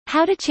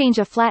How to change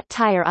a flat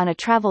tire on a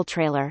travel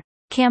trailer,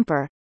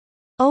 camper.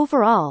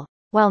 Overall,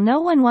 while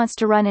no one wants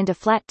to run into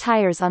flat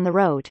tires on the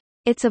road,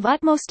 it's of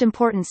utmost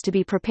importance to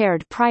be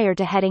prepared prior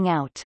to heading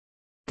out.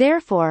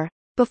 Therefore,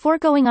 before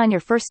going on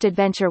your first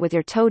adventure with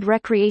your towed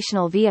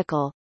recreational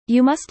vehicle,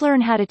 you must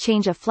learn how to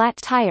change a flat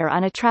tire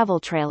on a travel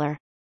trailer.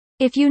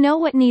 If you know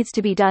what needs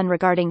to be done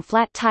regarding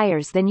flat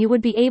tires, then you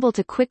would be able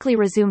to quickly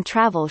resume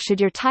travel should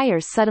your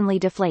tires suddenly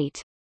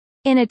deflate.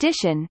 In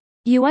addition,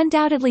 you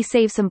undoubtedly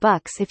save some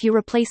bucks if you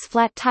replace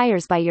flat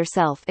tires by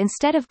yourself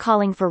instead of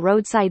calling for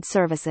roadside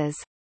services.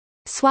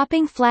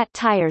 Swapping flat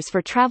tires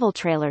for travel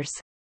trailers.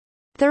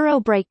 Thorough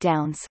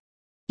breakdowns.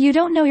 You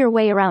don't know your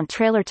way around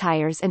trailer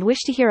tires and wish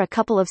to hear a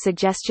couple of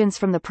suggestions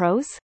from the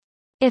pros?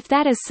 If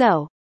that is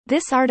so,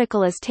 this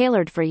article is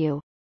tailored for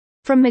you.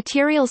 From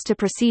materials to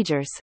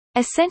procedures,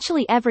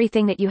 essentially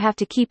everything that you have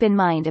to keep in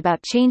mind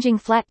about changing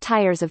flat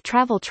tires of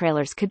travel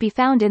trailers could be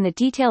found in the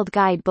detailed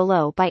guide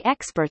below by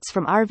experts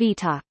from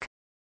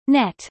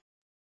RVtalk.net.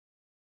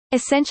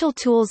 Essential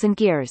tools and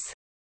gears.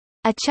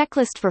 A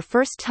checklist for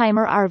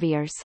first-timer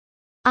RVers.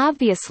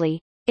 Obviously,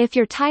 if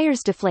your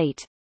tires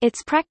deflate,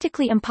 it's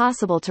practically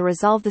impossible to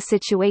resolve the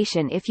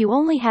situation if you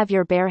only have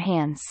your bare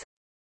hands.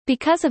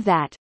 Because of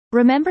that,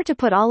 remember to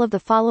put all of the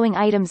following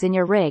items in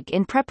your rig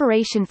in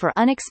preparation for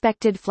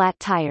unexpected flat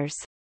tires.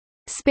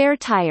 Spare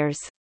tires.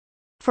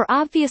 For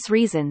obvious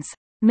reasons,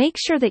 make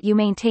sure that you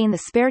maintain the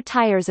spare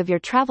tires of your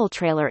travel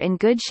trailer in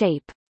good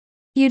shape.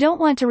 You don't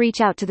want to reach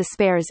out to the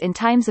spares in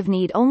times of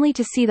need only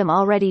to see them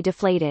already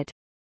deflated.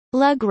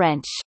 Lug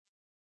wrench.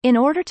 In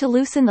order to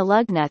loosen the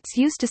lug nuts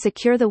used to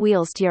secure the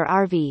wheels to your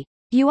RV,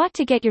 you ought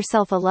to get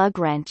yourself a lug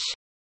wrench.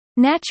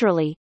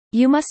 Naturally,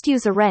 you must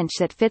use a wrench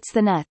that fits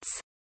the nuts.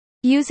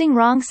 Using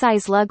wrong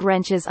size lug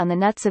wrenches on the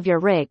nuts of your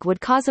rig would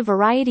cause a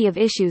variety of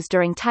issues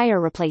during tire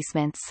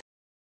replacements.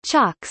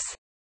 Chocks.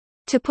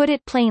 To put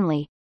it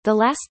plainly, the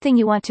last thing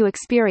you want to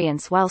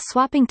experience while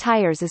swapping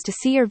tires is to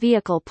see your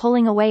vehicle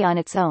pulling away on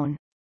its own.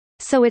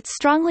 So it's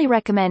strongly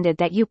recommended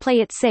that you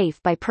play it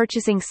safe by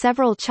purchasing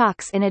several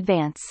chocks in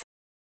advance.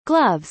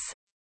 Gloves.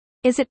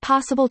 Is it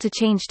possible to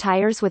change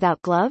tires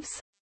without gloves?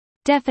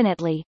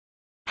 Definitely.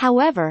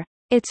 However,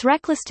 it's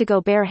reckless to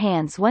go bare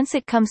hands once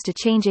it comes to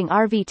changing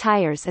RV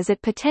tires, as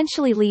it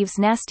potentially leaves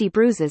nasty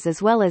bruises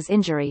as well as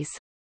injuries.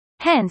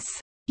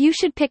 Hence, you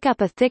should pick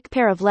up a thick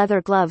pair of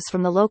leather gloves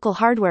from the local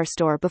hardware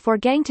store before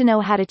getting to know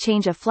how to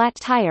change a flat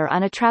tire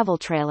on a travel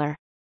trailer.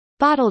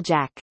 Bottle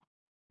jack.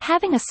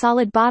 Having a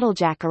solid bottle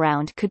jack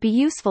around could be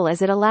useful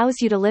as it allows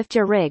you to lift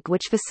your rig,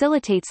 which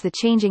facilitates the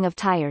changing of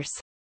tires.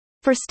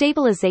 For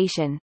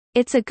stabilization,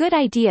 it's a good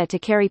idea to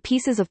carry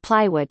pieces of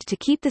plywood to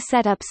keep the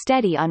setup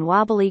steady on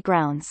wobbly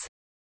grounds.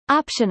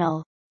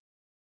 Optional.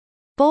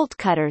 Bolt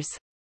cutters.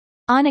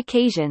 On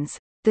occasions,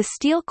 the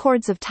steel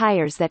cords of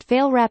tires that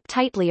fail wrap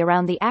tightly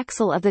around the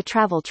axle of the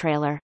travel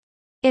trailer.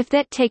 If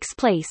that takes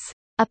place,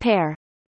 a pair